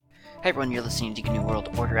Hi everyone, you're listening to GNU World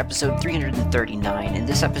Order, episode 339. In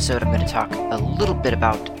this episode, I'm going to talk a little bit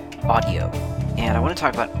about audio. And I want to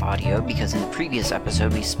talk about audio because in the previous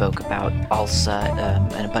episode, we spoke about ALSA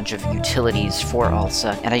and a bunch of utilities for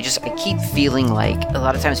ALSA. And I keep feeling like a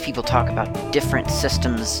lot of times people talk about different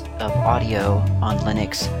systems of audio on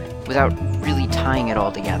Linux without really tying it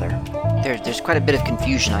all together. There's quite a bit of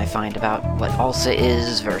confusion, I find, about what ALSA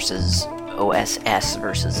is versus OSS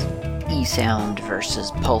versus eSound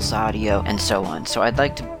versus Pulse Audio, and so on. So I'd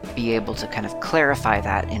like to be able to kind of clarify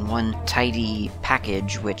that in one tidy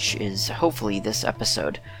package, which is hopefully this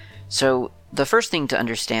episode. So the first thing to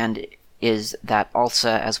understand is that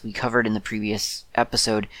ALSA, as we covered in the previous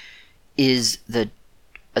episode, is the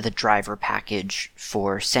driver package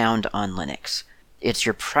for sound on Linux. It's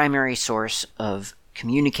your primary source of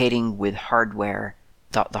communicating with hardware,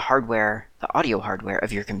 the audio hardware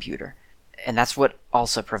of your computer. And that's what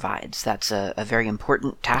ALSA provides. That's a very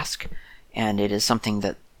important task, and it is something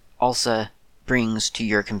that ALSA brings to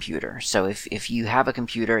your computer. So if you have a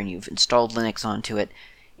computer and you've installed Linux onto it,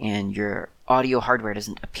 and your audio hardware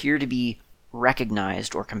doesn't appear to be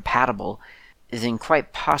recognized or compatible, then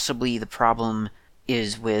quite possibly the problem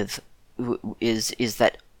is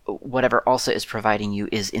that whatever ALSA is providing you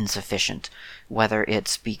is insufficient. Whether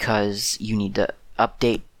it's because you need to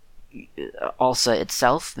update ALSA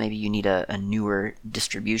itself, maybe you need a newer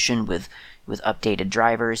distribution with updated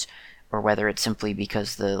drivers, or whether it's simply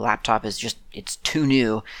because the laptop is it's too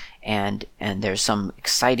new and there's some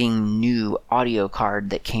exciting new audio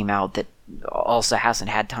card that came out that ALSA hasn't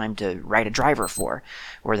had time to write a driver for,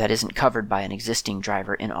 or that isn't covered by an existing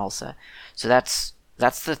driver in ALSA. So that's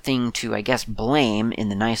the thing to, I guess, blame in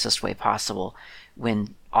the nicest way possible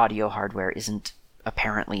when audio hardware isn't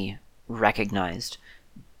apparently recognized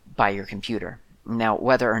by your computer. Now,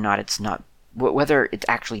 whether it's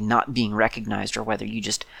actually not being recognized, or whether you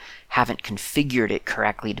just haven't configured it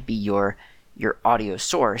correctly to be your audio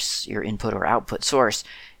source, your input or output source,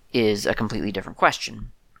 is a completely different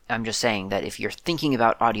question. I'm just saying that if you're thinking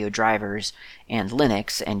about audio drivers and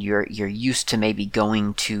Linux, and you're used to maybe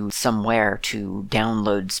going to somewhere to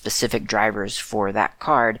download specific drivers for that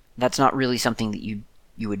card, that's not really something that you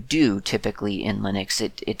would do typically in Linux.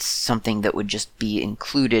 It's something that would just be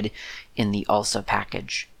included in the ALSA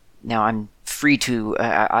package. Now, I'm free to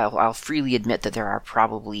I'll freely admit that there are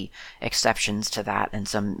probably exceptions to that, and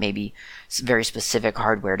some maybe very specific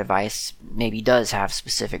hardware device maybe does have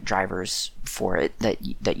specific drivers for it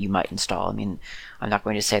that you might install. I mean, I'm not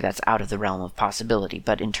going to say that's out of the realm of possibility,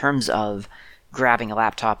 but in terms of grabbing a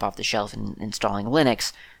laptop off the shelf and installing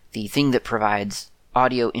Linux, the thing that provides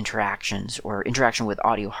audio interactions, or interaction with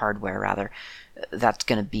audio hardware rather, that's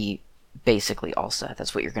going to be basically ALSA.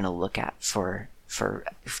 That's what you're going to look at for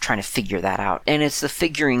trying to figure that out. And it's the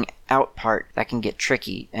figuring out part that can get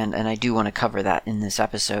tricky, and I do want to cover that in this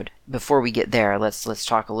episode. Before we get there, let's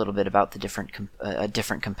talk a little bit about the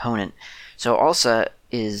different component. So ALSA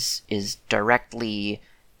is directly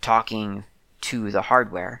talking to the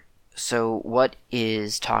hardware. So what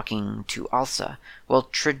is talking to ALSA? Well,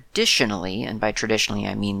 traditionally, and by traditionally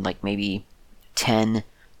I mean like maybe 10,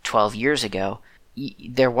 12 years ago,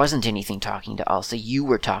 there wasn't anything talking to ALSA. You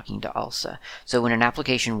were talking to ALSA. So when an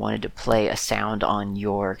application wanted to play a sound on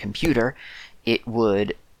your computer, it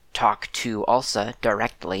would talk to ALSA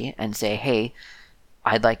directly and say, hey,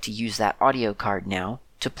 I'd like to use that audio card now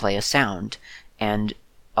to play a sound. And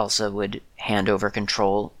ALSA would hand over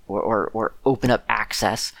control or open up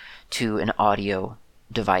access to an audio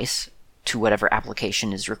device, to whatever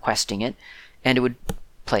application is requesting it, and it would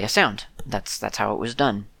play a sound. That's how it was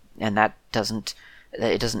done. And it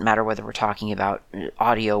doesn't matter whether we're talking about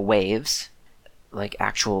audio waves, like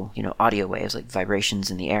actual, audio waves, like vibrations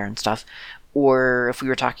in the air and stuff, or if we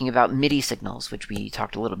were talking about MIDI signals, which we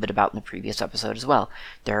talked a little bit about in the previous episode as well.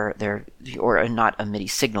 They're or not a MIDI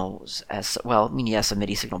signal as well. I mean, yes, a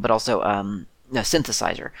MIDI signal, but also a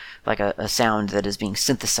synthesizer, like a sound that is being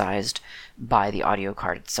synthesized by the audio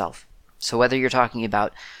card itself. So whether you're talking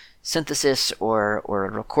about synthesis or a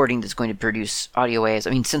recording that's going to produce audio waves,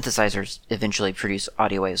 I mean, synthesizers eventually produce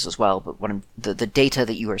audio waves as well, but the data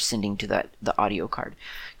that you are sending to the audio card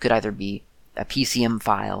could either be a PCM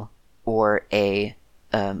file or a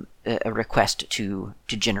request to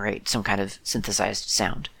generate some kind of synthesized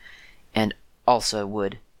sound, and ALSA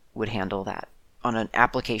would handle that on an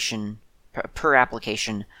per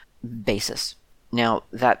application basis. Now,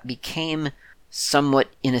 that became somewhat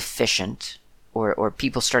inefficient, or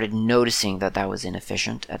people started noticing that was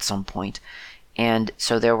inefficient at some point, and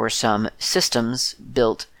so there were some systems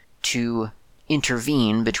built to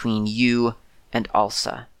intervene between you and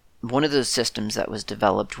ALSA. One of those systems that was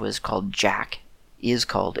developed was called Jack, is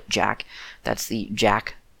called Jack. That's the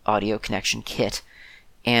Jack Audio Connection Kit.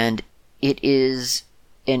 And it is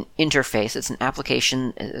an interface. It's an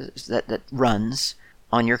application that runs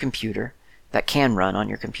on your computer, that can run on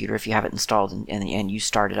your computer if you have it installed and you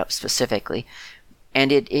start it up specifically.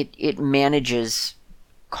 And it manages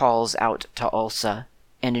calls out to ALSA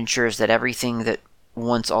and ensures that everything that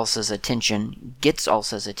wants ALSA's attention gets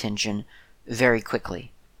ALSA's attention very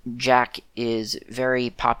quickly. Jack is very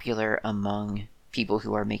popular among people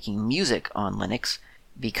who are making music on Linux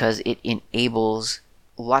because it enables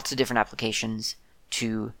lots of different applications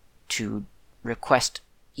to request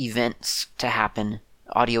events to happen,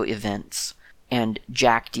 audio events, and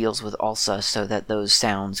Jack deals with ALSA so that those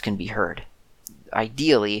sounds can be heard,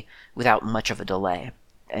 ideally without much of a delay.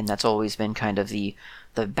 And that's always been kind of the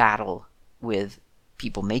battle with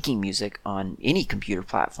people making music on any computer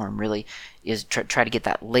platform, really, is try to get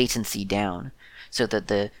that latency down so that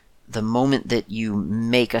the moment that you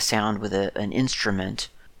make a sound with an instrument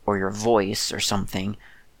or your voice or something,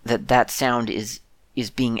 that sound is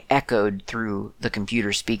being echoed through the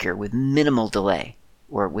computer speaker with minimal delay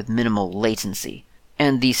or with minimal latency.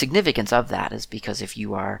 And the significance of that is because if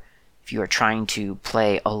you are trying to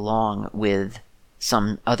play along with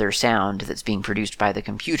some other sound that's being produced by the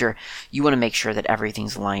computer, you want to make sure that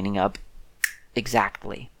everything's lining up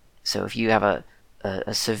exactly. So if you have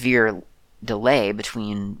a severe delay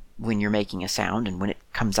between when you're making a sound and when it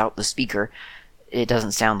comes out the speaker, it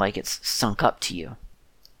doesn't sound like it's sunk up to you.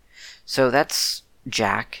 So that's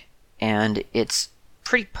Jack, and it's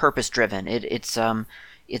pretty purpose-driven.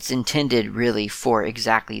 It's intended really for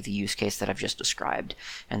exactly the use case that I've just described,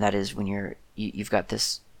 and that is when you've got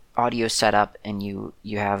this audio setup and you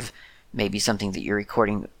have maybe something that you're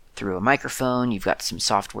recording through a microphone, you've got some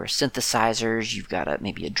software synthesizers, you've got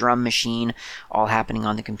maybe a drum machine all happening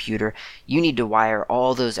on the computer. You need to wire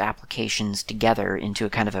all those applications together into a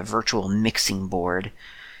kind of a virtual mixing board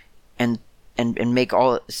and make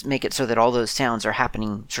it so that all those sounds are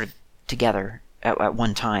happening sort of together at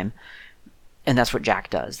one time. And that's what Jack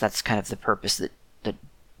does. That's kind of the purpose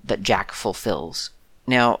that Jack fulfills.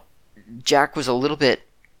 Now, Jack was a little bit,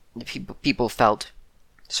 certain people felt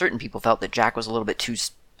that Jack was a little bit too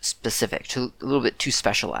specific, a little bit too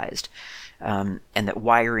specialized, and that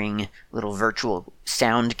wiring little virtual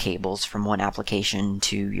sound cables from one application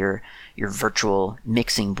to your virtual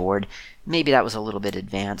mixing board, maybe that was a little bit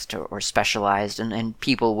advanced or specialized, and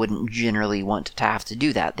people wouldn't generally want to have to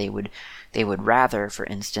do that. They would rather, for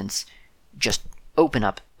instance, just open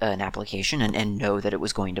up an application and know that it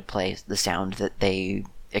was going to play the sound that they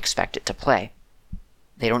expect it to play.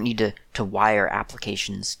 They don't need to wire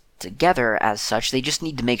applications together as such. They just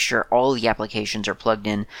need to make sure all the applications are plugged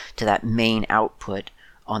in to that main output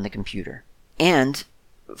on the computer. And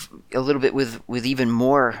a little bit with even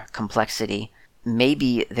more complexity,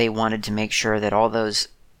 maybe they wanted to make sure that all those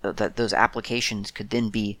applications could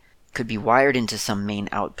be wired into some main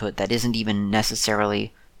output that isn't even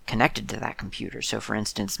necessarily connected to that computer. So for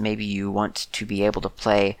instance, maybe you want to be able to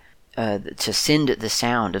play to send the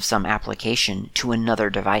sound of some application to another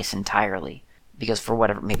device entirely, because for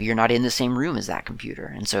whatever, maybe you're not in the same room as that computer,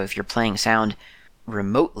 and so if you're playing sound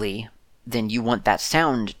remotely, then you want that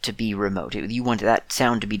sound to be remote. You want that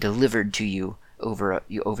sound to be delivered to you over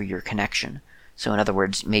your connection. So in other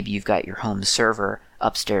words, maybe you've got your home server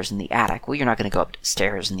upstairs in the attic. Well, you're not going to go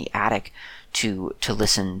upstairs in the attic to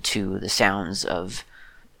listen to the sounds of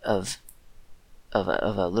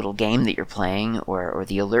a little game that you're playing, or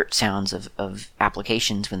the alert sounds of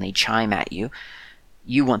applications when they chime at you.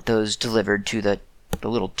 You want those delivered to the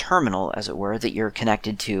little terminal, as it were, that you're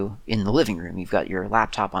connected to in the living room. You've got your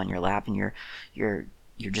laptop on your lap, and you're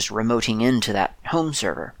just remoting into that home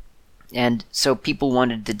server. And so people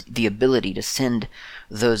wanted the ability to send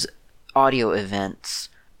those audio events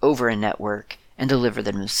over a network and deliver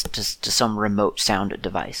them to some remote sound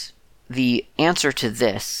device. The answer to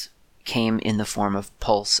this came in the form of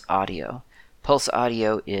Pulse Audio. Pulse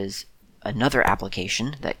Audio is another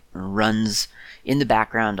application that runs in the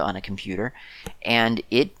background on a computer, and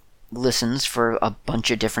it listens for a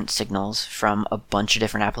bunch of different signals from a bunch of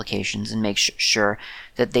different applications and makes sure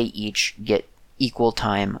that they each get equal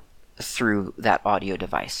time through that audio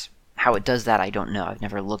device. How it does that, I don't know. I've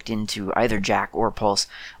never looked into either Jack or Pulse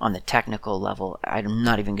on the technical level. I'm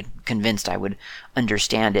not even convinced I would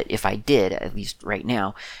understand it if I did, at least right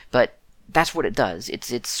now. But that's what it does.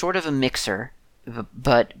 It's sort of a mixer,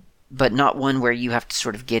 but not one where you have to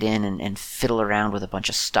sort of get in and fiddle around with a bunch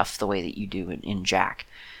of stuff the way that you do in Jack.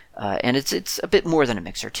 And it's a bit more than a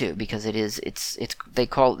mixer too, because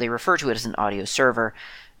they refer to it as an audio server.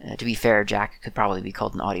 To be fair, Jack could probably be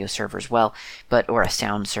called an audio server as well, or a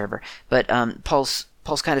sound server. But Pulse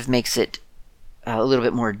kind of makes it a little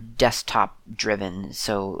bit more desktop driven,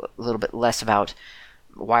 so a little bit less about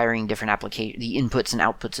wiring different the inputs and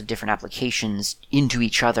outputs of different applications into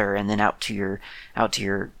each other and then out to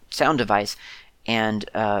your sound device, and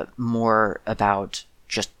more about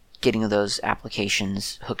just getting those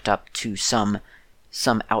applications hooked up to some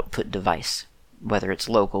output device, whether it's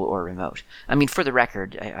local or remote. I mean, for the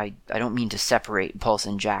record, I don't mean to separate Pulse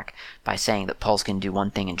and Jack by saying that Pulse can do one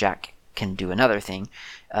thing and Jack can do another thing.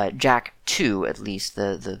 Jack 2, at least,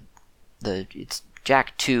 it's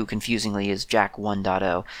Jack 2, confusingly, is Jack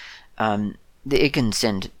 1.0. It can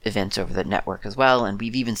send events over the network as well, and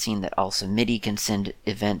we've even seen that also MIDI can send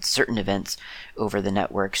certain events over the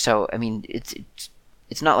network. So, I mean,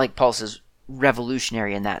 it's not like Pulse is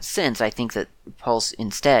revolutionary in that sense. I think that Pulse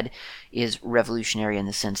instead is revolutionary in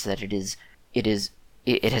the sense that it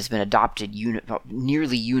has been adopted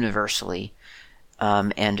nearly universally,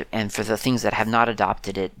 and for the things that have not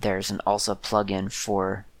adopted it, there's an ALSA plugin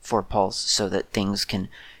for Pulse, so that things can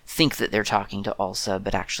think that they're talking to ALSA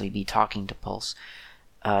but actually be talking to Pulse.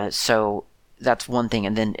 So that's one thing,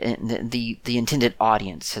 and then the intended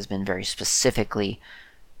audience has been very specifically,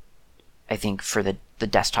 I think, for the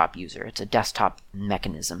desktop user. It's a desktop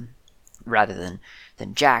mechanism rather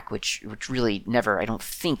than Jack, which really never, I don't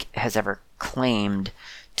think, has ever claimed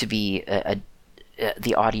to be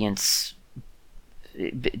the audience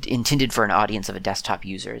intended for an audience of a desktop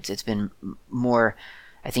user. It's been more,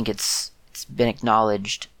 I think it's been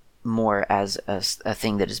acknowledged more as a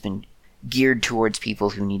thing that has been geared towards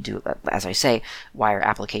people who need to, as I say, wire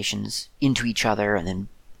applications into each other and then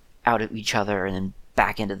out of each other and then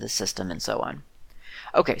back into the system and so on.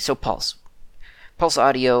 Okay, so Pulse. Pulse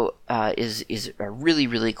Audio is a really,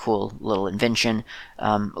 really cool little invention.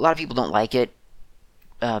 A lot of people don't like it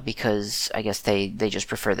because I guess they just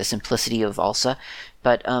prefer the simplicity of ALSA.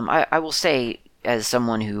 But I will say, as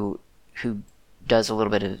someone who does a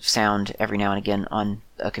little bit of sound every now and again on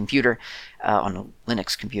a computer, on a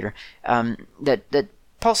Linux computer, that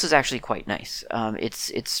Pulse is actually quite nice.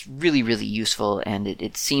 It's really, really useful, and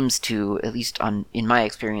it seems to, at least in my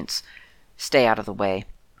experience, stay out of the way.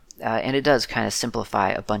 And it does kind of simplify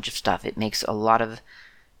a bunch of stuff. It makes a lot of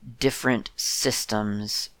different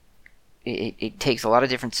systems. It takes a lot of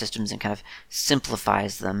different systems and kind of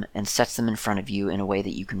simplifies them and sets them in front of you in a way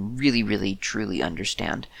that you can really, really, truly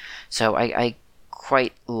understand. So I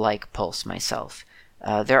quite like Pulse myself.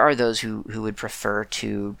 There are those who would prefer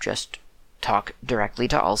to just talk directly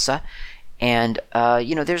to ALSA, and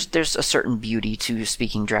there's a certain beauty to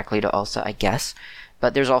speaking directly to ALSA, I guess.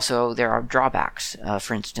 But there are drawbacks.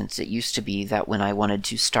 For instance, it used to be that when I wanted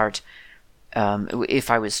to start, if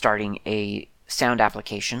I was starting a sound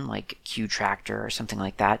application like Q Tractor or something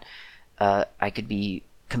like that, I could be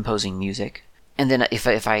composing music, and then if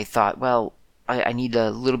I thought, well, I need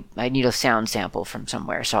a sound sample from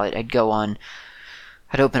somewhere, so I'd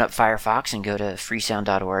open up Firefox and go to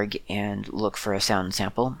freesound.org and look for a sound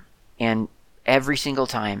sample, and every single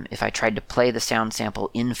time, if I tried to play the sound sample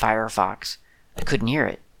in Firefox, I couldn't hear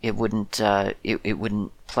it. It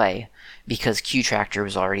wouldn't play because Q Tractor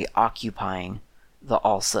was already occupying the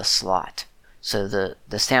ALSA slot. So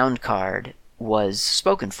the sound card was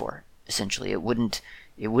spoken for, essentially. It wouldn't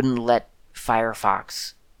let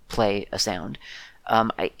Firefox play a sound.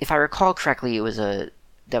 If I recall correctly,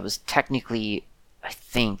 that was technically, I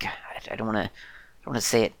think, I don't want to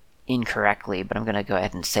say it incorrectly, but I'm going to go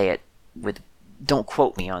ahead and say it don't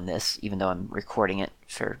quote me on this, even though I'm recording it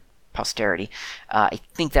for posterity. I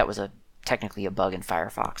think that was technically a bug in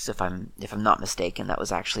Firefox, if I'm not mistaken. That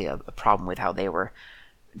was actually a problem with how they were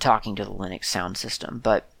talking to the Linux sound system.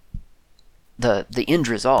 But the end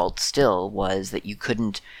result still was that you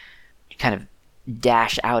couldn't kind of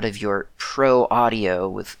dash out of your pro audio,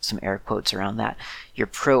 with some air quotes around that, your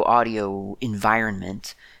pro audio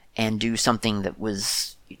environment and do something that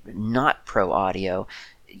was not pro audio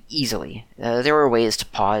easily. There were ways to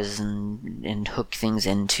pause and hook things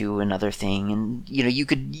into another thing, and you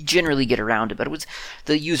could generally get around it, but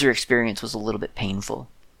the user experience was a little bit painful.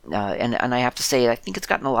 And I have to say, I think it's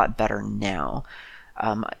gotten a lot better now.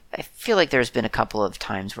 I feel like there's been a couple of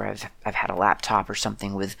times where I've had a laptop or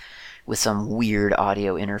something with some weird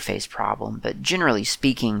audio interface problem, but generally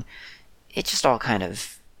speaking, it just all kind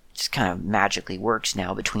of magically works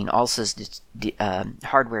now between ALSA's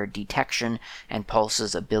hardware detection and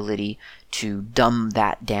Pulse's ability to dumb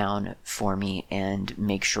that down for me and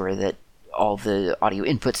make sure that all the audio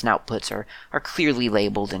inputs and outputs are clearly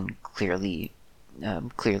labeled and clearly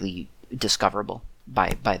discoverable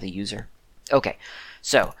by the user. Okay,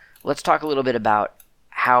 so let's talk a little bit about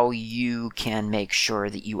how you can make sure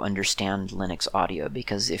that you understand Linux audio,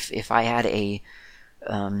 because if I had a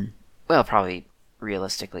well, probably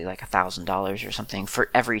realistically like $1,000 or something for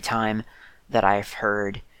every time that I've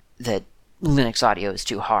heard that Linux audio is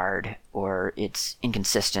too hard, or it's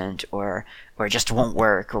inconsistent, or it just won't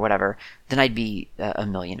work, or whatever, then I'd be a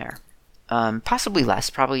millionaire. Possibly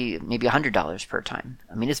less, probably maybe $100 per time.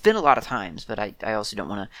 I mean, it's been a lot of times, but I also don't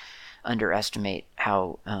want to underestimate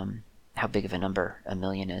how big of a number a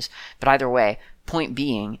million is. But either way, point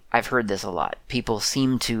being, I've heard this a lot. People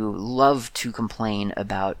seem to love to complain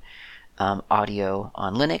about audio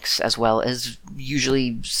on Linux, as well as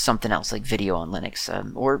usually something else like video on Linux,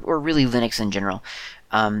 or really Linux in general.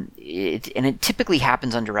 And it typically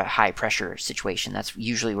happens under a high pressure situation. That's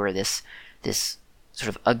usually where this sort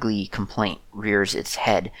of ugly complaint rears its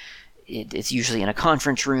head. It's usually in a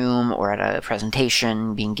conference room or at a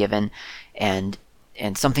presentation being given, and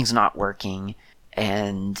something's not working,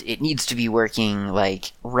 and it needs to be working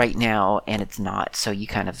like right now, and it's not. So you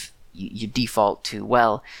kind of you default to,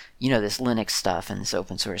 well, this Linux stuff and this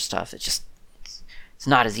open source stuff, it's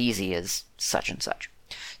not as easy as such and such.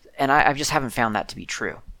 And I just haven't found that to be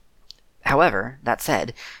true. However, that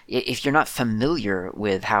said, if you're not familiar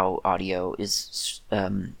with how audio is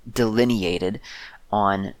delineated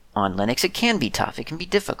on Linux, it can be tough. It can be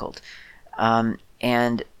difficult,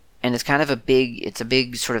 and it's kind of a big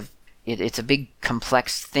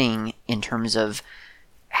complex thing in terms of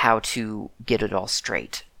how to get it all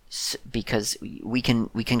straight, because we can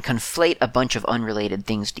conflate a bunch of unrelated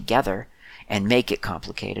things together and make it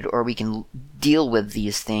complicated, or we can deal with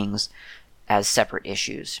these things as separate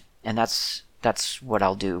issues. And that's what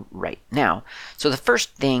I'll do right now. So the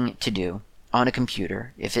first thing to do on a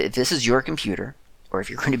computer, if this is your computer, or if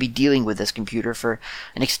you're going to be dealing with this computer for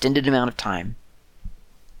an extended amount of time,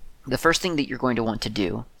 the first thing that you're going to want to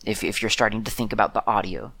do, if you're starting to think about the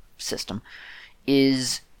audio system,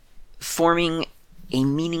 is forming a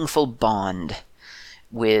meaningful bond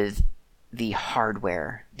with the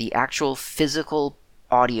hardware, the actual physical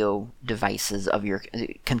audio devices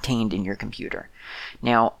contained in your computer.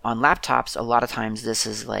 Now, on laptops, a lot of times this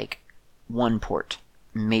is like one port,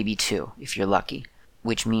 maybe two, if you're lucky,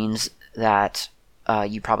 which means that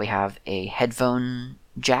you probably have a headphone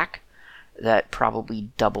jack that probably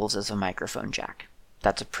doubles as a microphone jack.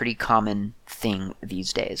 That's a pretty common thing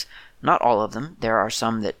these days. Not all of them. There are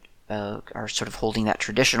some that are sort of holding that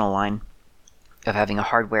traditional line of having a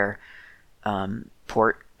hardware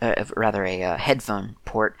port, rather a headphone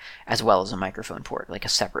port, as well as a microphone port, like a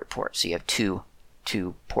separate port. So you have two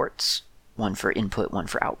ports, one for input, one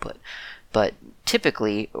for output. But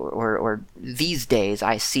typically, or these days,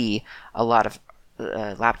 I see a lot of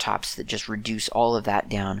laptops that just reduce all of that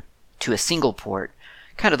down to a single port,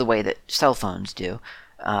 kind of the way that cell phones do,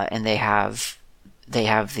 and they have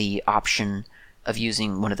the option of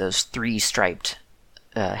using one of those 3-striped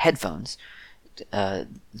headphones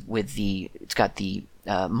it's got the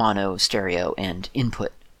mono, stereo, and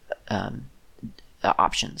input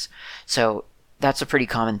options. So that's a pretty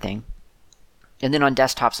common thing. And then on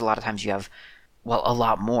desktops, a lot of times you have, well, a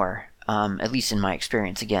lot more, at least in my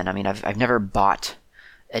experience. Again, I mean, I've never bought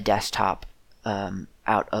a desktop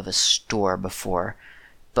out of a store before,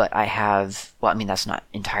 but I have, well, I mean, that's not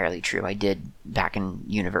entirely true. I did back in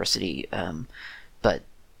university, but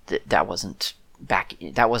that wasn't,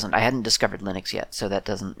 I hadn't discovered Linux yet, so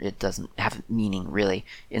it doesn't have meaning really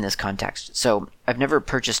in this context. So I've never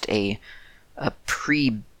purchased a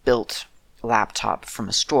pre-built laptop from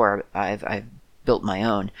a store. I've built my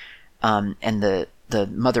own, and the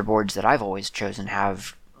motherboards that I've always chosen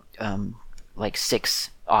have like six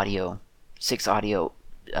audio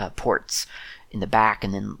ports in the back,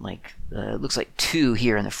 and then it looks like 2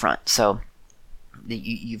 here in the front. So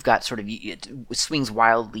you've got sort of, it swings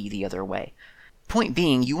wildly the other way. Point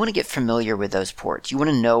being, you want to get familiar with those ports. You want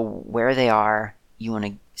to know where they are. You want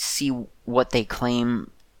to see what they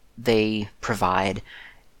claim they provide,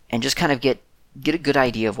 and just kind of get a good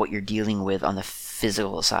idea of what you're dealing with on the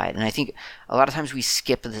physical side. And I think a lot of times we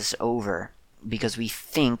skip this over because we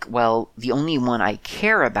think, well, the only one I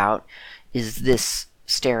care about is this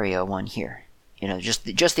stereo one here. Just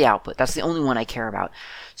the output. That's the only one I care about.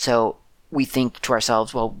 So we think to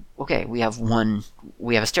ourselves, well, okay, we have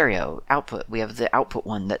a stereo output. We have the output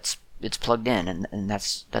one it's plugged in, and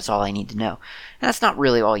that's all I need to know. And that's not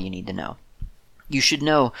really all you need to know. You should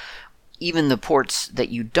know even the ports that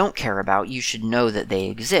you don't care about. You should know that they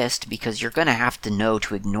exist, because you're going to have to know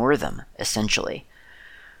to ignore them, essentially.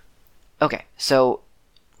 Okay, so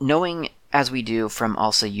knowing, as we do from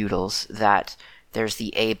ALSA utils, that there's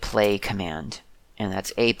the aplay command, and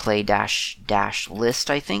that's aplay -- list,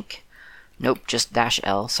 I think. Nope, just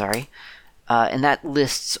 -L, sorry. And that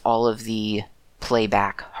lists all of the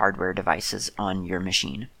playback hardware devices on your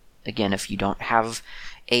machine. Again, if you don't have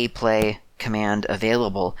a play command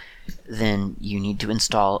available, then you need to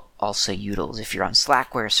install ALSA utils. If you're on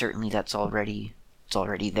Slackware, certainly it's already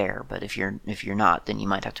there. But if you're not, then you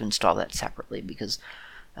might have to install that separately, because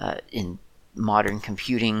in modern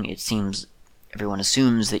computing, it seems everyone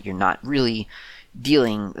assumes that you're not really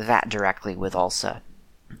dealing that directly with ALSA,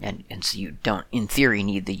 and so you don't, in theory,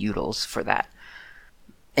 need the utils for that.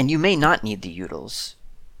 And you may not need the utils.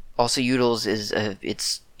 ALSA utils is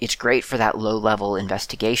it's great for that low-level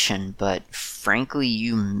investigation, but frankly,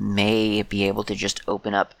 you may be able to just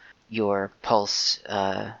open up your Pulse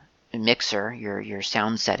mixer, your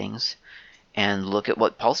sound settings, and look at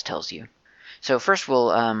what Pulse tells you. So first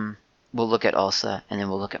we'll look at ALSA, and then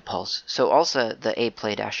we'll look at Pulse. So ALSA, the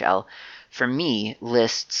aplay-L, for me,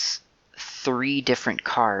 lists 3 different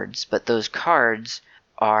cards, but those cards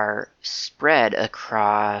are spread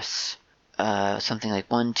across something like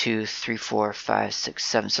 1, 2, 3, 4, 5, 6,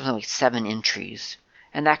 7, something like 7 entries.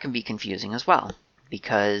 And that can be confusing as well,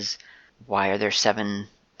 because why are there 7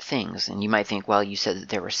 things? And you might think, well, you said that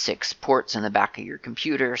there were 6 ports in the back of your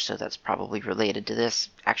computer, so that's probably related to this.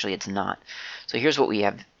 Actually, it's not. So here's what we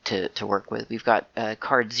have to work with. We've got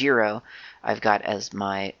card 0, I've got as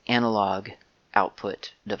my analog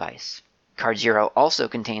output device. Card 0 also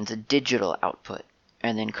contains a digital output.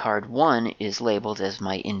 And then card 1 is labeled as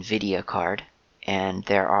my NVIDIA card, and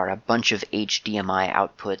there are a bunch of HDMI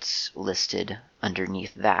outputs listed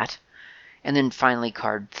underneath that. And then finally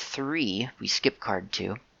card 3, we skip card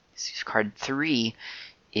 2. Card 3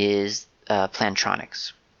 is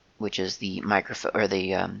Plantronics, which is the microphone, or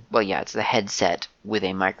the, it's the headset with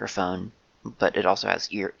a microphone, but it also has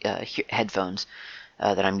headphones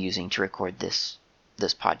that I'm using to record this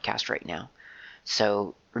podcast right now.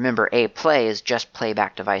 So remember, a play is just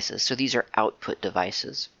playback devices, so these are output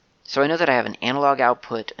devices. So I know that I have an analog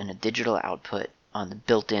output and a digital output on the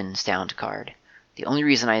built-in sound card. The only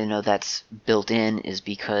reason I know that's built in is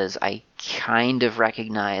because I kind of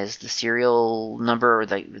recognize the serial number, or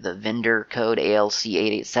the vendor code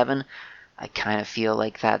ALC887. I kind of feel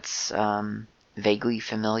like that's vaguely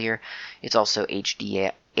familiar. It's also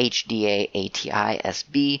HDA ATI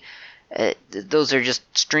SB. Those are just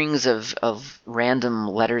strings of random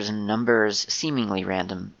letters and numbers, seemingly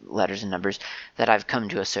random letters and numbers, that I've come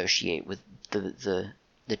to associate with the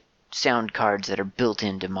sound cards that are built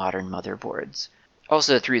into modern motherboards.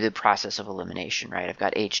 Also through the process of elimination, right? I've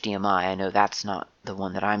got HDMI. I know that's not the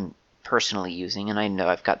one that I'm personally using, and I know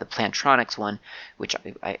I've got the Plantronics one, which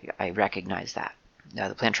I recognize that. Now,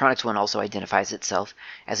 the Plantronics one also identifies itself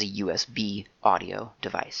as a USB audio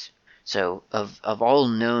device. So of all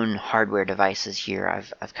known hardware devices here,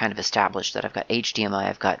 I've kind of established that I've got HDMI,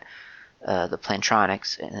 I've got the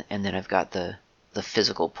Plantronics, and then I've got the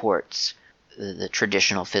physical ports, the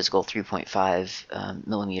traditional physical 3.5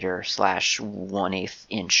 millimeter / 1/8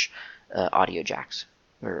 inch audio jacks,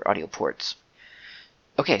 or audio ports.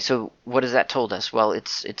 Okay, so what has that told us? Well,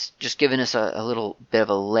 it's just given us a little bit of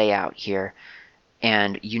a layout here,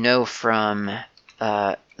 and you know from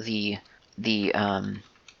the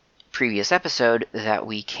previous episode that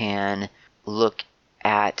we can look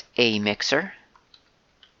at a mixer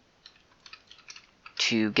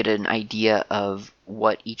to get an idea of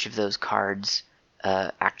what each of those cards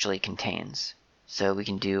actually contains. So we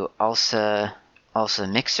can do ALSA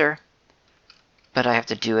mixer, but I have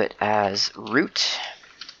to do it as root.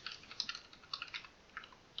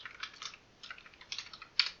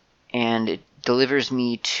 And it delivers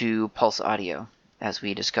me to Pulse Audio, as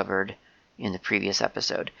we discovered in the previous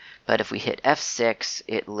episode. But if we hit F6,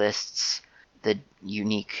 it lists the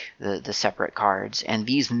unique, the separate cards, and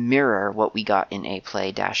these mirror what we got in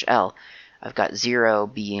aplay-L. I've got 0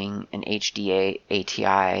 being an HDA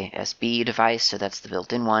ATI SB device, so that's the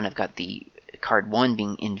built-in one. I've got the card 1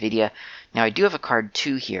 being NVIDIA. Now I do have a card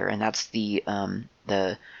 2 here, and that's the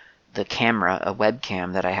camera, a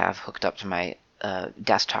webcam that I have hooked up to my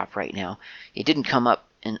desktop right now. It didn't come up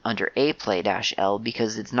under aplay-L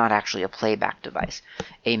because it's not actually a playback device.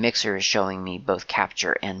 A mixer is showing me both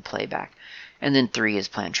capture and playback. And then 3 is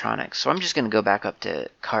Plantronics. So I'm just going to go back up to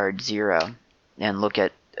card 0 and look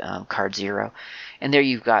at card 0. And there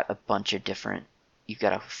you've got a bunch of different, you've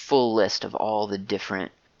got a full list of all the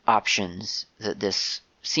different options that this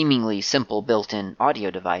seemingly simple built-in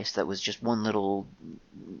audio device that was just one little,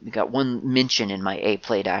 we got one mention in my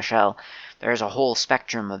aplay-L. There's a whole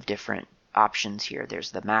spectrum of different options here.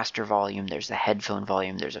 There's the master volume, there's the headphone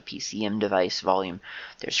volume, there's a PCM device volume,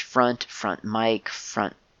 there's front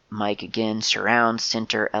mic again, surround,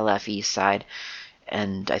 center, LFE, side.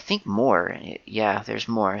 and I think more. Yeah, there's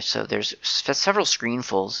more. So there's several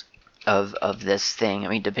screenfuls of this thing. I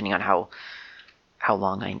mean, depending on how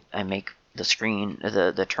long I make the screen,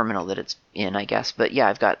 the terminal that it's in, I guess. But yeah,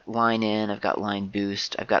 I've got line in, I've got line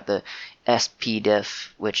boost, I've got the SPDIF,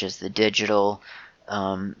 which is the digital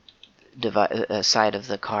side of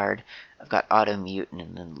the card. I've got auto mute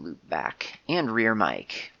and then loop back and rear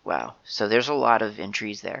mic. Wow. So there's a lot of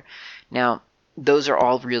entries there. Now, those are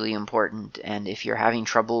all really important, and if you're having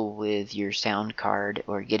trouble with your sound card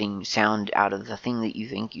or getting sound out of the thing that you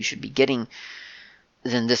think you should be getting,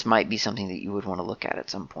 then this might be something that you would want to look at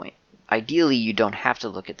some point. Ideally, you don't have to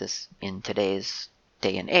look at this in today's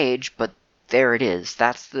day and age, but there it is.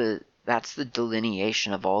 That's the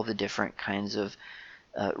delineation of all the different kinds of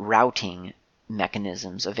routing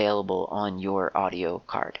mechanisms available on your audio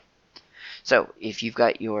card. So if you've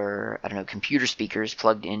got your, I don't know, computer speakers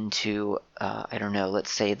plugged into, I don't know,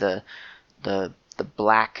 let's say the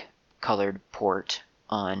black colored port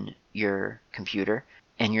on your computer,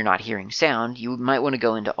 and you're not hearing sound, you might want to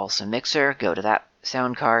go into ALSA Mixer, go to that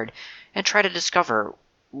sound card, and try to discover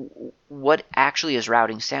what actually is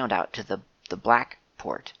routing sound out to the black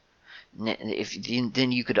port.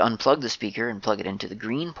 Then you could unplug the speaker and plug it into the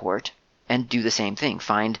green port and do the same thing.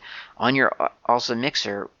 Find on your ALSA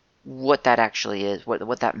Mixer what that actually is,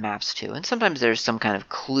 what that maps to. And sometimes there's some kind of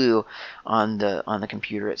clue on the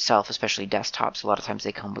computer itself, especially desktops. A lot of times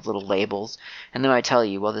they come with little labels, and then I tell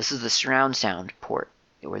you, well, this is the surround sound port,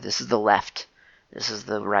 or this is the left, this is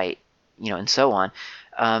the right, and so on.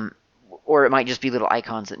 Or it might just be little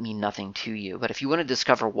icons that mean nothing to you. But if you want to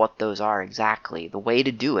discover what those are exactly, the way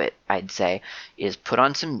to do it, I'd say, is put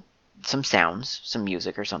on some sounds, some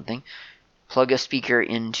music or something, plug a speaker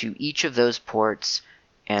into each of those ports,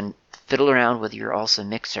 and fiddle around with your ALSA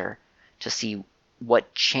Mixer to see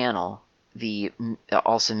what channel the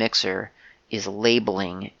ALSA Mixer is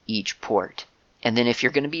labeling each port. And then if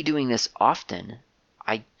you're going to be doing this often,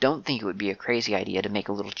 I don't think it would be a crazy idea to make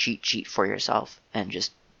a little cheat sheet for yourself and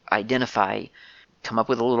just come up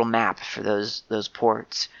with a little map for those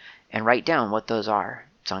ports and write down what those are.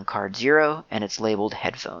 It's on card 0 and it's labeled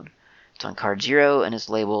headphone. It's on card 0 and it's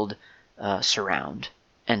labeled surround,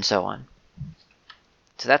 and so on.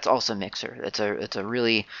 So that's ALSA Mixer. It's a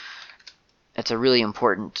really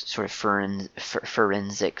important sort of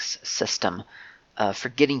forensics system for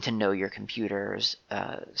getting to know your computer's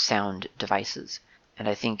sound devices. And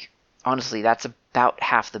I think, honestly, that's about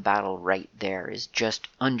half the battle right there, is just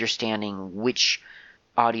understanding which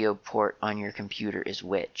audio port on your computer is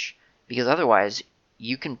which. Because otherwise,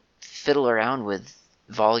 you can fiddle around with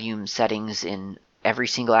volume settings in every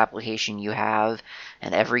single application you have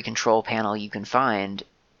and every control panel you can find.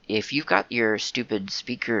 If you've got your stupid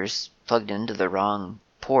speakers plugged into the wrong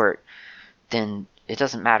port, then it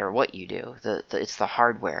doesn't matter what you do. It's the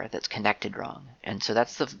hardware that's connected wrong. And so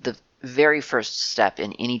that's the very first step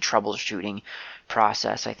in any troubleshooting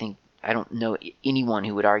process. I don't know anyone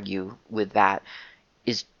who would argue with that,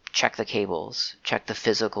 is check the cables, check the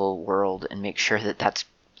physical world, and make sure that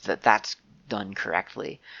that's done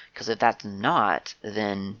correctly. Because if that's not,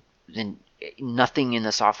 then nothing in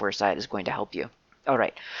the software side is going to help you. All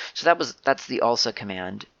right, so that's the ALSA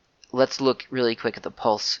command. Let's look really quick at the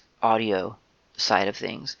Pulse Audio side of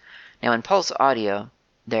things. Now in Pulse Audio,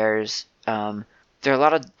 there are a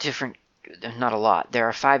lot of different, not a lot, there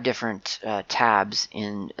are 5 different tabs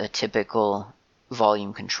in a typical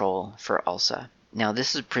volume control for ALSA. Now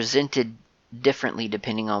this is presented differently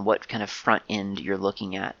depending on what kind of front end you're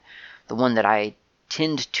looking at. The one that I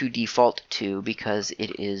tend to default to, because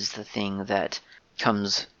it is the thing that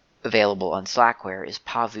comes available on Slackware, is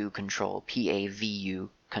PAVU control, PAVU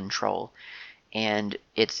control. And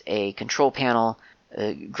it's a control panel,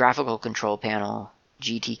 a graphical control panel,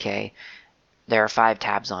 GTK. There are 5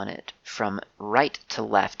 tabs on it, from right to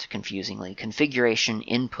left, confusingly: configuration,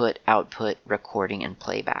 input, output, recording, and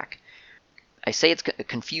playback. I say it's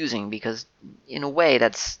confusing because, in a way,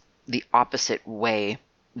 that's the opposite way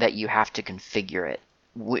that you have to configure it.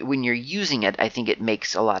 When you're using it, I think it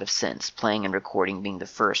makes a lot of sense. Playing and recording being the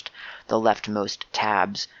leftmost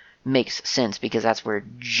tabs makes sense, because that's where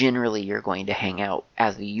generally you're going to hang out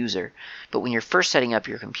as the user. But when you're first setting up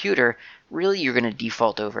your computer, really you're going to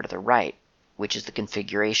default over to the right, which is the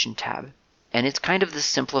configuration tab. And it's kind of the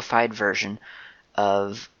simplified version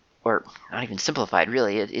of, or not even simplified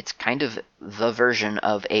really, it's kind of the version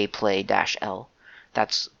of APlay-L.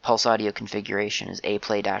 That's Pulse Audio configuration, is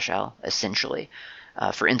APlay-L, essentially.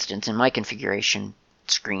 For instance, in my configuration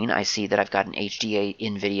screen, I see that I've got an HDA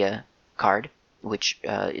NVIDIA card, which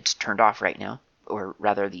it's turned off right now, or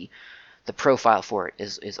rather the the profile for it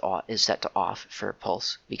is set to off for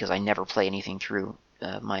Pulse, because I never play anything through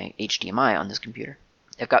my HDMI on this computer.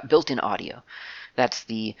 I've got built-in audio. That's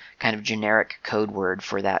the kind of generic code word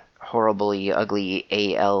for that horribly ugly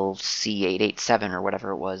ALC887 or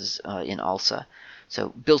whatever it was in ALSA. So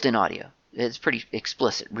built-in audio. It's pretty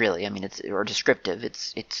explicit, really. I mean, or descriptive.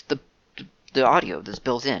 It's the audio that's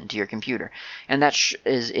built into your computer, and that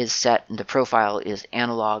is set. The profile is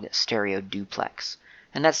analog stereo duplex,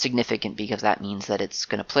 and that's significant because that means that it's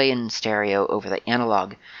going to play in stereo over the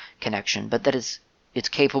analog connection, but that it's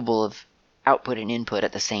capable of output and input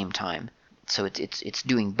at the same time. So it's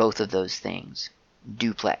doing both of those things.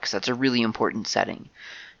 Duplex. That's a really important setting.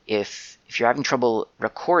 If you're having trouble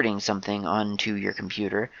recording something onto your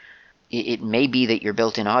computer, it may be that your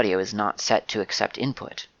built-in audio is not set to accept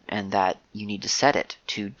input, and that you need to set it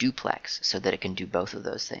to duplex so that it can do both of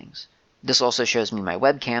those things. This also shows me my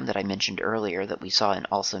webcam that I mentioned earlier that we saw in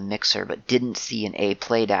ALSA Mixer but didn't see in A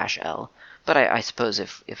Play-L. But I suppose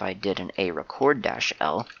if I did an A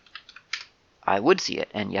Record-L, I would see it,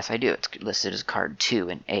 and yes I do. It's listed as card 2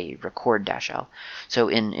 in A Record-L. So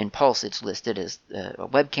in Pulse it's listed as a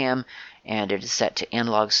webcam, and it is set to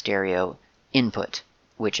analog stereo input,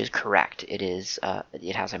 which is correct. It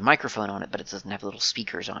has a microphone on it, but it doesn't have little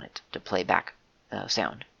speakers on it to play back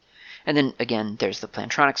sound. And then again, there's the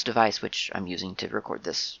Plantronics device, which I'm using to record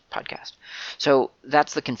this podcast. So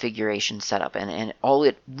that's the configuration setup, and all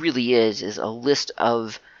it really is a list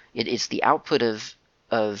of it's the output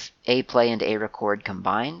of A Play and A Record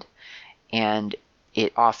combined, and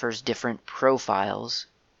it offers different profiles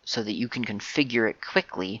so that you can configure it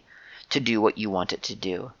quickly to do what you want it to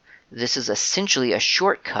do. This is essentially a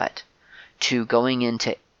shortcut to going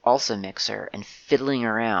into ALSA Mixer and fiddling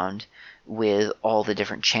around with all the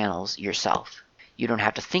different channels yourself. You don't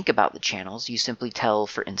have to think about the channels. You simply tell,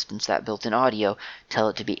 for instance, that built-in audio, tell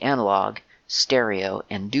it to be analog, stereo,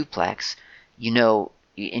 and duplex. You know,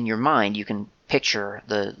 in your mind, you can picture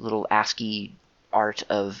the little ASCII art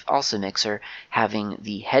of ALSA Mixer having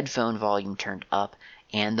the headphone volume turned up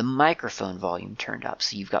and the microphone volume turned up.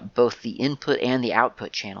 So you've got both the input and the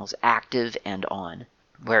output channels active and on.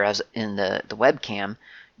 Whereas in the webcam,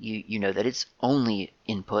 you know that it's only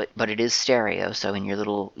input, but it is stereo. So in your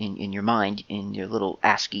little in your mind, in your little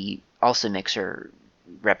ASCII ALSA Mixer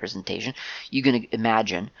representation, you're going to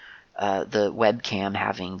imagine the webcam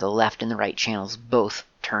having the left and the right channels both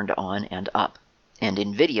turned on and up. And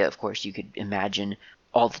in video, of course, you could imagine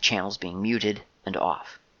all the channels being muted and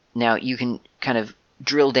off. Now you can kind of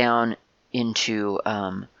drill down into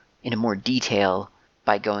more detail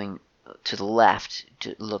by going to the left,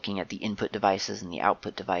 to looking at the input devices and the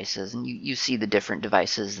output devices, and you see the different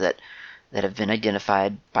devices that have been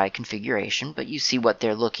identified by configuration, but you see what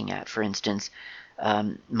they're looking at. For instance,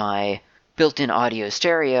 my built-in audio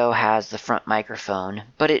stereo has the front microphone,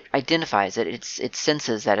 but it identifies it. It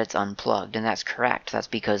senses that it's unplugged, and that's correct. That's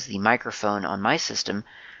because the microphone on my system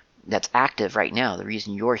that's active right now, the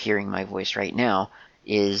reason you're hearing my voice right now,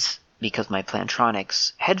 is because my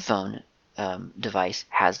Plantronics headphone device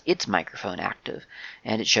has its microphone active,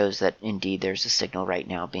 and it shows that indeed there's a signal right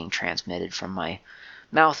now being transmitted from my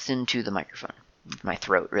mouth into the microphone. My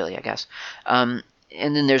throat, really, I guess. And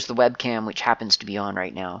then there's the webcam, which happens to be on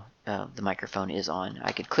right now. The microphone is on.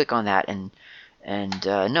 I could click on that and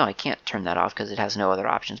no, I can't turn that off because it has no other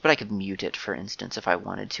options, but I could mute it, for instance, if I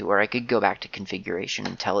wanted to, or I could go back to configuration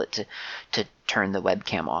and tell it to turn the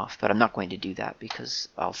webcam off, but I'm not going to do that because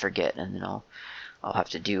I'll forget, and then I'll have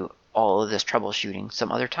to do all of this troubleshooting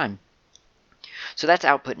some other time. So that's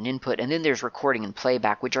output and input, and then there's recording and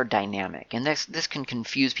playback, which are dynamic. And this can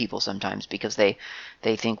confuse people sometimes because they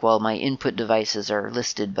think, well, my input devices are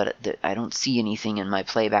listed, but I don't see anything in my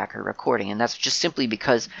playback or recording. And that's just simply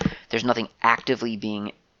because there's nothing actively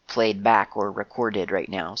being played back or recorded right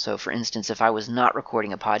now. So for instance, if I was not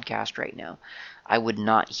recording a podcast right now, I would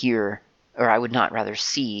not hear, or I would not rather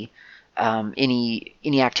see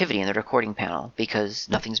any activity in the recording panel because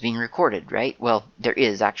nothing's being recorded, right? Well,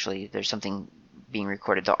 there's something being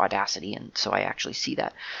recorded to Audacity, and so I actually see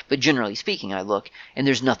that. But generally speaking, I look, and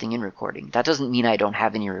there's nothing in recording. That doesn't mean I don't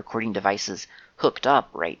have any recording devices hooked up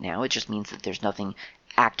right now. It just means that there's nothing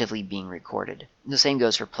actively being recorded. And the same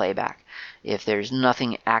goes for playback. If there's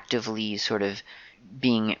nothing actively sort of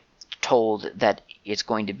being told that it's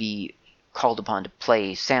going to be called upon to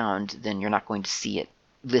play sound, then you're not going to see it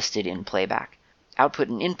listed in playback. Output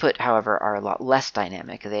and input, however, are a lot less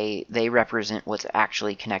dynamic. They represent what's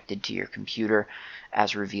actually connected to your computer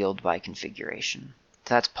as revealed by configuration.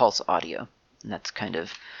 So that's Pulse Audio, and that's kind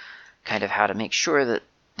of how to make sure that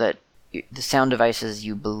the sound devices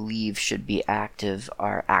you believe should be active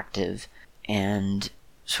are active, and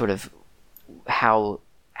sort of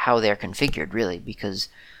how they're configured, really, because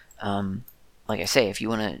like I say, if you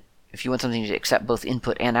want something to accept both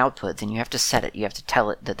input and output, then you have to set it. You have to tell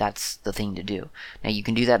it that that's the thing to do. Now, you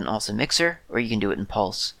can do that in ALSA Mixer, or you can do it in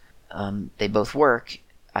Pulse. They both work.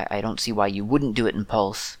 I don't see why you wouldn't do it in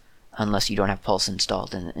Pulse unless you don't have Pulse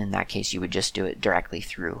installed. And in that case, you would just do it directly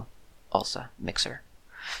through ALSA Mixer.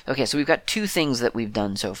 Okay, so we've got two things that we've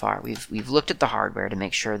done so far. We've looked at the hardware to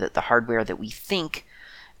make sure that the hardware that we think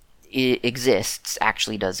exists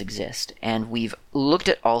actually does exist. And we've looked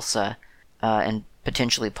at ALSA and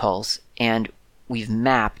potentially Pulse, and we've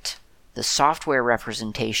mapped the software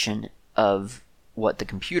representation of what the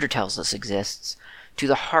computer tells us exists to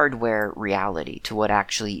the hardware reality, to what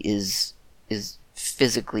actually is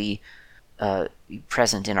physically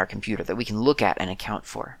present in our computer that we can look at and account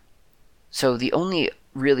for. So the only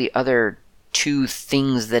really other two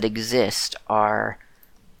things that exist are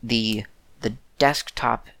the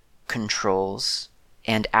desktop controls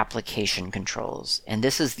and application controls. And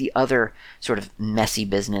this is the other sort of messy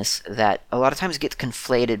business that a lot of times gets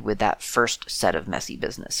conflated with that first set of messy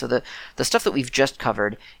business. So the stuff that we've just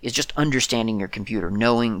covered is just understanding your computer,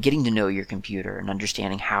 getting to know your computer and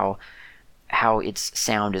understanding how its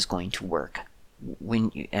sound is going to work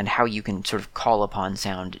and how you can sort of call upon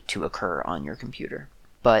sound to occur on your computer.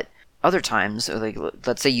 But other times, like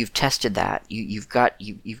let's say you've tested that, you've got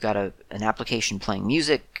an application playing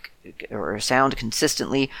music or sound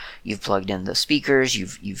consistently, you've plugged in the speakers,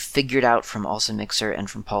 you've figured out from ALSA Mixer and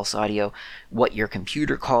from Pulse Audio what your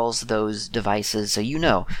computer calls those devices. So you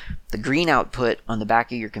know the green output on the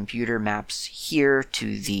back of your computer maps here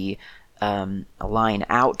to the line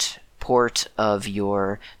out port of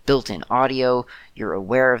your built-in audio. You're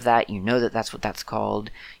aware of that. You know that that's what that's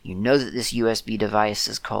called. You know that this USB device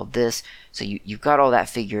is called this. So you've got all that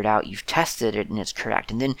figured out. You've tested it and it's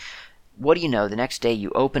correct. And then what do you know? The next day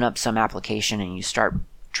you open up some application and you start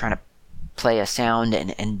trying to play a sound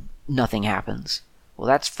and nothing happens. Well,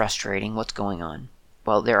 that's frustrating. What's going on?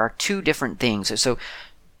 Well, there are two different things. So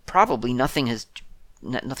probably nothing's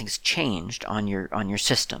changed on your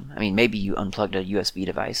system. I mean, maybe you unplugged a USB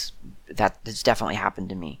device. That's definitely happened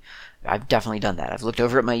to me. I've definitely done that. I've looked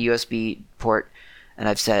over at my USB port and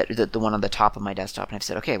I've said the one on the top of my desktop, and I've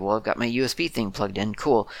said, okay, well, I've got my USB thing plugged in.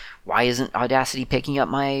 Cool. Why isn't Audacity picking up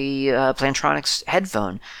my Plantronics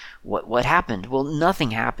headphone? What happened? Well,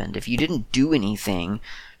 nothing happened. If you didn't do anything,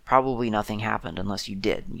 probably nothing happened unless you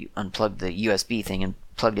did. You unplugged the USB thing and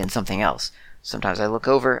plugged in something else. Sometimes I look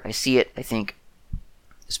over, I see it, I think,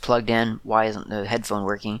 it's plugged in, why isn't the headphone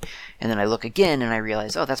working? And then I look again and I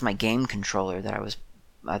realize, oh, that's my game controller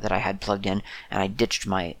that I had plugged in, and I ditched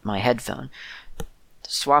my headphone.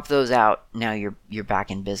 Swap those out, now you're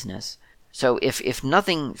back in business. So if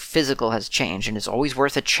nothing physical has changed, and it's always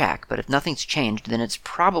worth a check, but if nothing's changed, then it's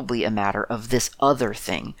probably a matter of this other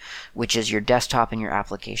thing, which is your desktop and your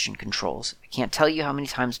application controls. I can't tell you how many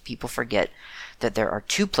times people forget that there are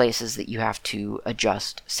two places that you have to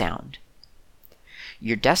adjust sound.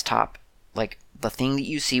 Your desktop, like the thing that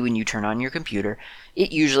you see when you turn on your computer,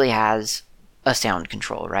 it usually has a sound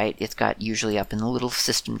control, right? It's got usually up in the little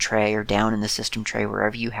system tray or down in the system tray,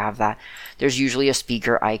 wherever you have that. There's usually a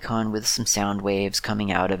speaker icon with some sound waves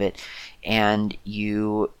coming out of it, and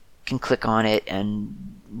you can click on it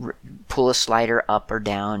and pull a slider up or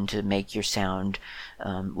down to make your sound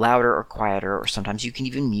louder or quieter, or sometimes you can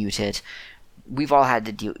even mute it. We've all had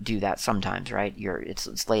to do that sometimes, right?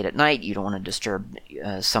 It's late at night, you don't want to disturb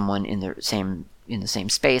someone in the same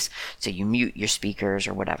space, so you mute your speakers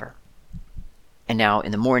or whatever. And now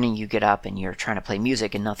in the morning you get up and you're trying to play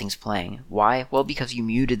music and nothing's playing. Why? Well, because you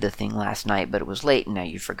muted the thing last night, but it was late and now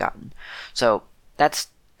you've forgotten. So that's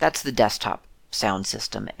the desktop sound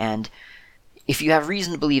system. And if you have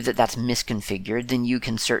reason to believe that that's misconfigured, then you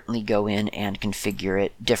can certainly go in and configure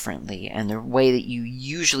it differently. And the way that you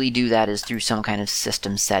usually do that is through some kind of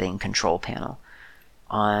system setting control panel.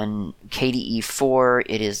 On KDE 4,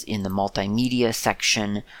 it is in the multimedia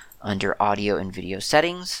section under audio and video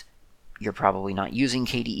settings. You're probably not using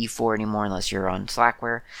KDE 4 anymore unless you're on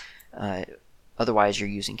Slackware. Otherwise, you're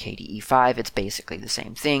using KDE 5. It's basically the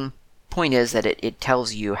same thing. Point is that it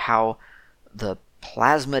tells you how the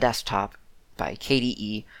Plasma Desktop by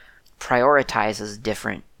KDE prioritizes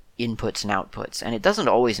different inputs and outputs. And it doesn't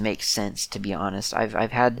always make sense, to be honest. I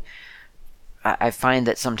find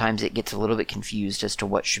that sometimes it gets a little bit confused as to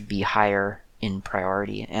what should be higher in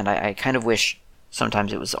priority. And I kind of wish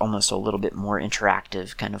sometimes it was almost a little bit more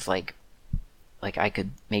interactive, kind of like I could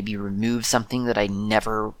maybe remove something that I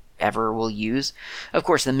never ever will use. Of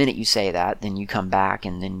course, the minute you say that, then you come back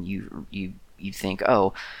and then you think,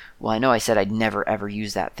 oh, well, I know I said I'd never ever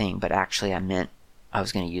use that thing, but actually I meant I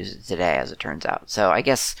was going to use it today, as it turns out. So I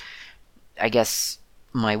guess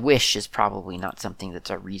my wish is probably not something that's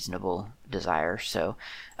a reasonable desire. So,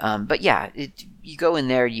 but yeah, you go in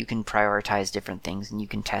there, you can prioritize different things, and you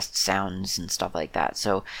can test sounds and stuff like that.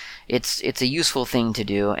 So it's a useful thing to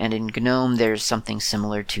do. And in GNOME, there's something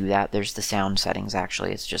similar to that. There's the sound settings,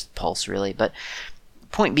 actually. It's just Pulse, really. But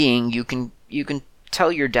point being, you can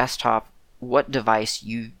tell your desktop what device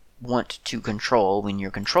you want to control when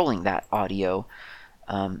you're controlling that audio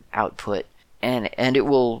output, and it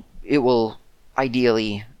will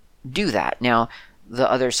ideally do that. Now, the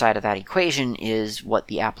other side of that equation is what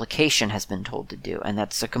the application has been told to do, and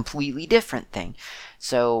that's a completely different thing.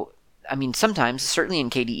 So, I mean, sometimes, certainly in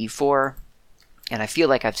KDE 4, and I feel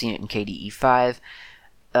like I've seen it in KDE 5,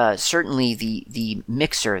 certainly the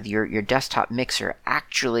mixer, your desktop mixer,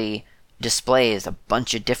 actually displays a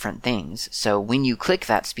bunch of different things. So when you click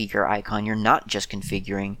that speaker icon, you're not just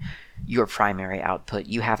configuring your primary output,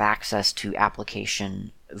 you have access to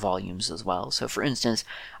application volumes as well. So for instance,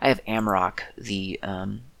 I have Amarok, the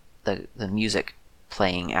music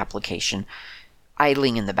playing application,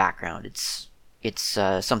 idling in the background. It's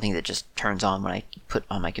something that just turns on when I put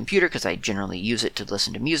on my computer, because I generally use it to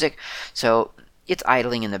listen to music. So it's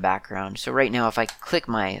idling in the background. So right now, if I click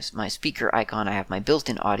my speaker icon, I have my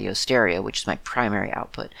built-in audio stereo, which is my primary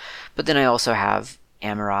output. But then I also have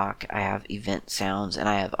Amarok, I have Event Sounds, and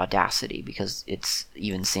I have Audacity, because it's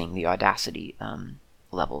even seeing the Audacity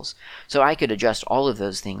levels. So I could adjust all of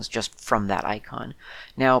those things just from that icon.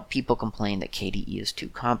 Now, people complain that KDE is too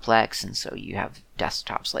complex, and so you have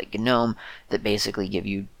desktops like GNOME that basically give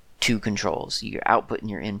you two controls, your output and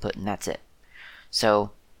your input, and that's it.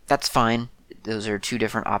 So that's fine. Those are two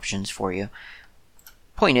different options for you.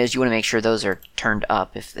 Point is, you want to make sure those are turned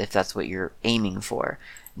up if that's what you're aiming for.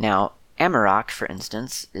 Now, Amarok, for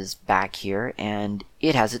instance, is back here, and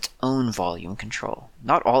it has its own volume control.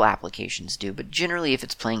 Not all applications do, but generally if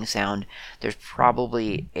it's playing sound, there's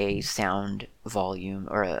probably a sound volume,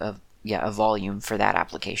 or a volume for that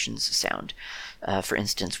application's sound. For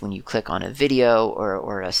instance, when you click on a video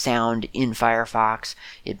or a sound in Firefox,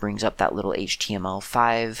 it brings up that little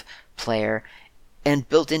HTML5 player, and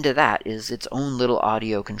built into that is its own little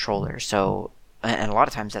audio controller. So, and a lot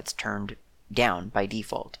of times that's turned down by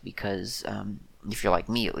default, because if you're like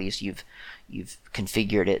me, at least, you've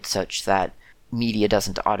configured it such that media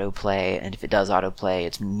doesn't autoplay, and if it does autoplay,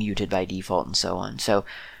 it's muted by default, and so on. So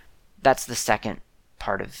that's the second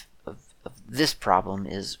part of this problem,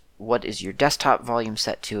 is what is your desktop volume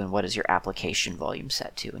set to, and what is your application volume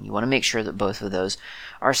set to. And you want to make sure that both of those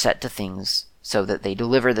are set to things so that they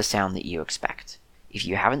deliver the sound that you expect. If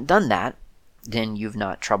you haven't done that, then you've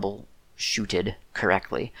not troubleshooted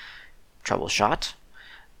correctly. Troubleshot.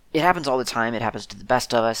 It happens all the time. It happens to the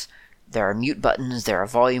best of us. There are mute buttons, there are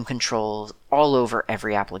volume controls all over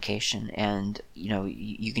every application, and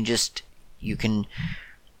you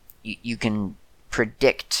can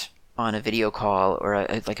predict on a video call or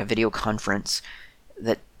like a video conference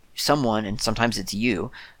that someone, and sometimes it's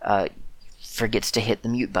you, forgets to hit the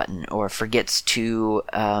mute button, or forgets to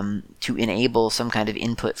enable some kind of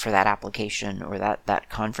input for that application or that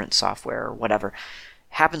conference software or whatever.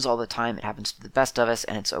 Happens all the time. It happens to the best of us,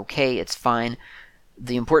 and it's okay. It's fine.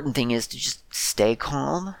 The important thing is to just stay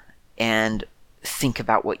calm and think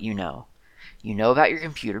about what you know. You know about your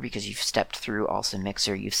computer because you've stepped through ALSA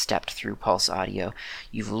Mixer, you've stepped through Pulse Audio,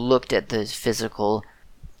 you've looked at the physical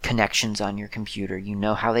connections on your computer, you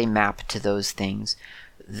know how they map to those things.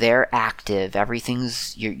 They're active,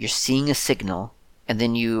 you're seeing a signal, and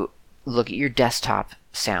then you look at your desktop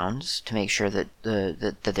sounds to make sure that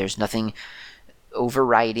that there's nothing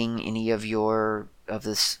overriding any of the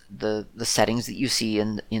settings that you see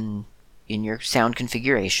in your sound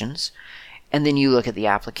configurations, and then you look at the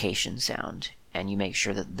application sound and you make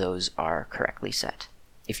sure that those are correctly set.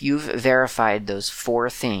 If you've verified those four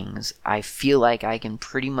things, I feel like I can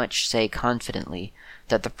pretty much say confidently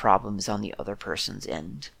that the problem is on the other person's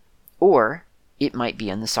end. Or it might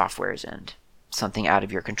be on the software's end. Something out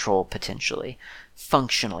of your control, potentially.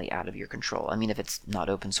 Functionally out of your control. I mean, if it's not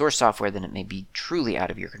open source software, then it may be truly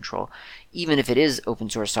out of your control. Even if it is open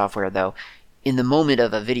source software, though, in the moment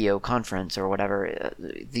of a video conference or whatever,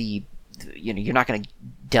 you're not going to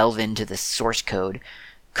delve into the source code,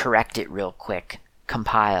 correct it real quick,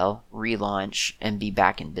 compile, relaunch, and be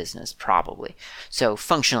back in business, probably. So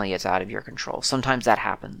functionally, it's out of your control. Sometimes that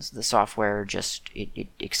happens. The software just, it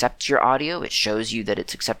accepts your audio, it shows you that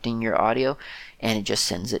it's accepting your audio, and it just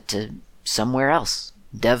sends it to somewhere else.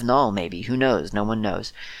 Dev null, maybe. Who knows? No one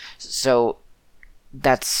knows. So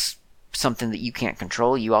that's something that you can't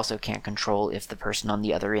control. You also can't control if the person on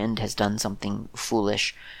the other end has done something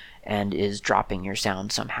foolish and is dropping your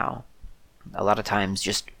sound somehow. A lot of times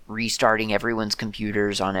just restarting everyone's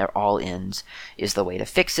computers on all ends is the way to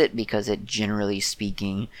fix it, because it, generally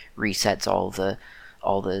speaking, resets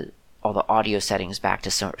all the audio settings back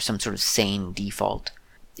to some sort of sane default.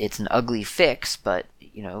 It's an ugly fix, but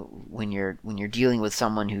when you're dealing with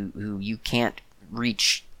someone who you can't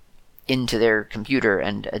reach into their computer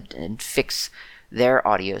and fix their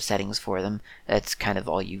audio settings for them, that's kind of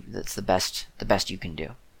that's the best you can do.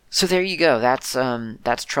 So there you go. That's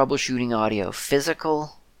troubleshooting audio: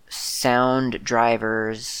 physical, sound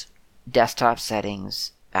drivers, desktop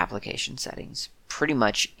settings, application settings. Pretty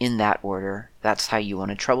much in that order. That's how you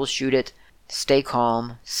want to troubleshoot it. Stay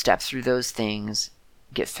calm, step through those things,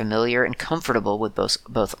 get familiar and comfortable with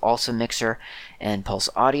both ALSA Mixer and Pulse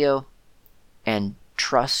Audio, and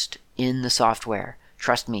trust in the software.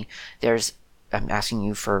 Trust me. I'm asking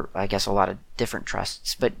you for, I guess, a lot of different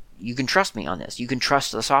trusts, but you can trust me on this. You can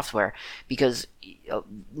trust the software, because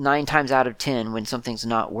 9 times out of 10, when something's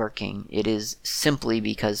not working, it is simply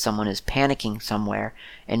because someone is panicking somewhere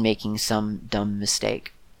and making some dumb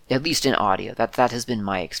mistake. At least in audio. That has been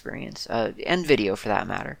my experience, and video for that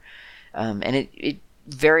matter. And it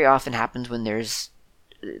very often happens when there's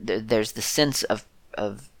the sense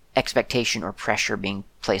of expectation or pressure being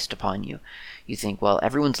placed upon you. You think, well,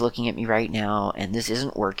 everyone's looking at me right now, and this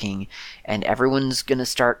isn't working, and everyone's going to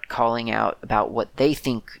start calling out about what they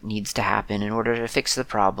think needs to happen in order to fix the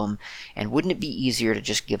problem, and wouldn't it be easier to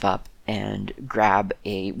just give up and grab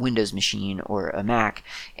a Windows machine or a Mac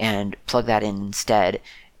and plug that in instead,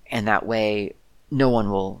 and that way no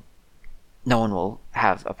one will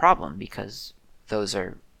have a problem, because those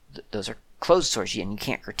are closed source, and you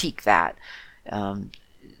can't critique that.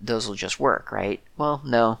 Those will just work, right? Well,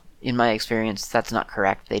 no. In my experience, that's not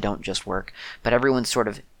correct. They don't just work. But everyone's sort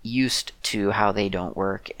of used to how they don't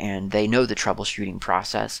work, and they know the troubleshooting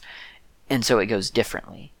process, and so it goes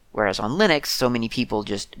differently. Whereas on Linux, so many people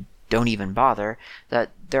just don't even bother,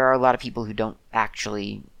 that there are a lot of people who don't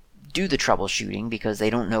actually do the troubleshooting because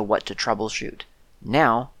they don't know what to troubleshoot.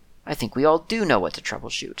 Now, I think we all do know what to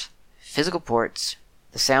troubleshoot. Physical ports,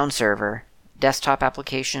 the sound server, desktop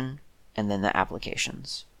application, and then the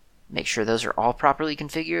applications. Make sure those are all properly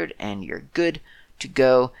configured, and you're good to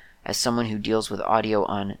go. As someone who deals with audio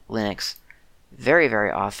on Linux very, very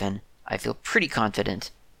often, I feel pretty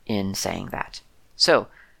confident in saying that. So,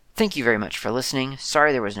 thank you very much for listening.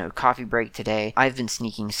 Sorry there was no coffee break today. I've been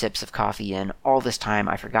sneaking sips of coffee in all this time.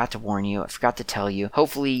 I forgot to warn you. I forgot to tell you.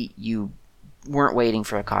 Hopefully you weren't waiting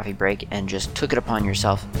for a coffee break and just took it upon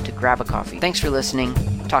yourself to grab a coffee. Thanks for listening.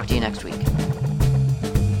 Talk to you next week.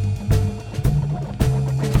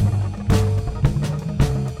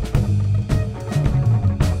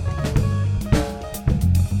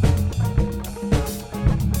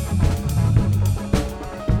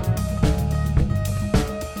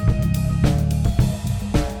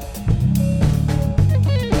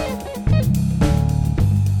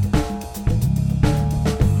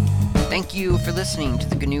 Thank you for listening to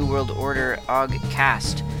the GNU World Order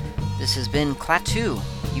Ogcast. This has been Klaatu.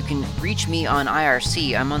 You can reach me on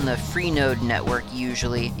IRC. I'm on the Freenode network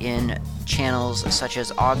usually in channels such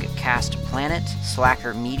as Ogcast Planet,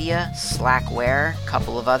 Slacker Media, Slackware, a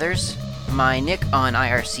couple of others. My nick on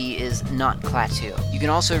IRC is not Klaatu. You can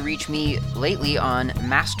also reach me lately on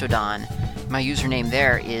Mastodon. My username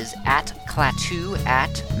there is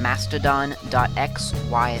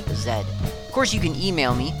 @klaatu@mastodon.xyz. Of course, you can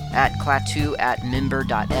email me at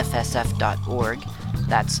klaatu@member.fsf.org.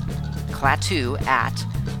 That's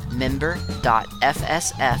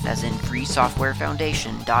klaatu@member.fsf, as in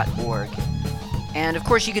freesoftwarefoundation.org. And of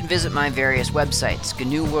course, you can visit my various websites,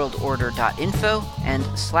 gnuworldorder.info and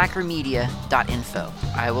slackermedia.info.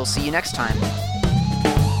 I will see you next time.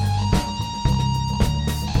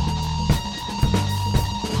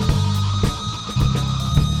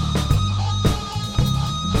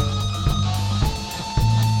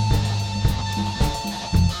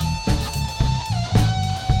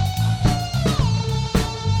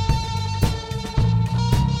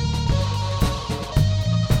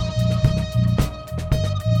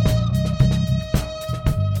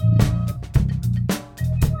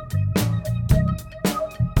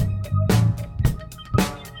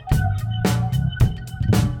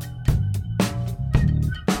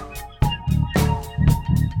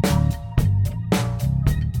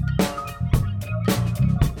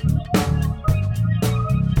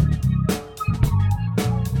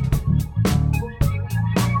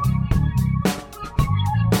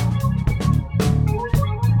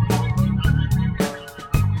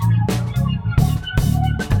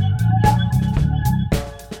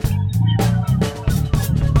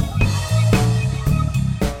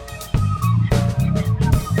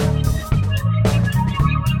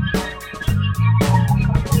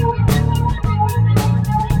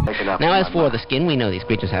 Now, as for the skin, we know these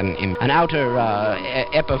creatures have an outer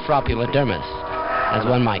epipropylodermis, as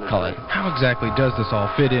one might call it. How exactly does this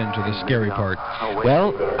all fit into the scary part?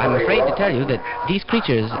 Well, I'm afraid to tell you that these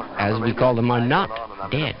creatures, as we call them, are not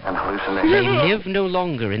dead. They live no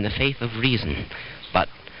longer in the faith of reason, but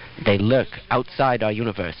they lurk outside our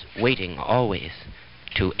universe, waiting always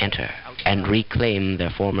to enter and reclaim their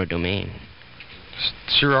former domain.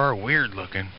 Sure are weird looking.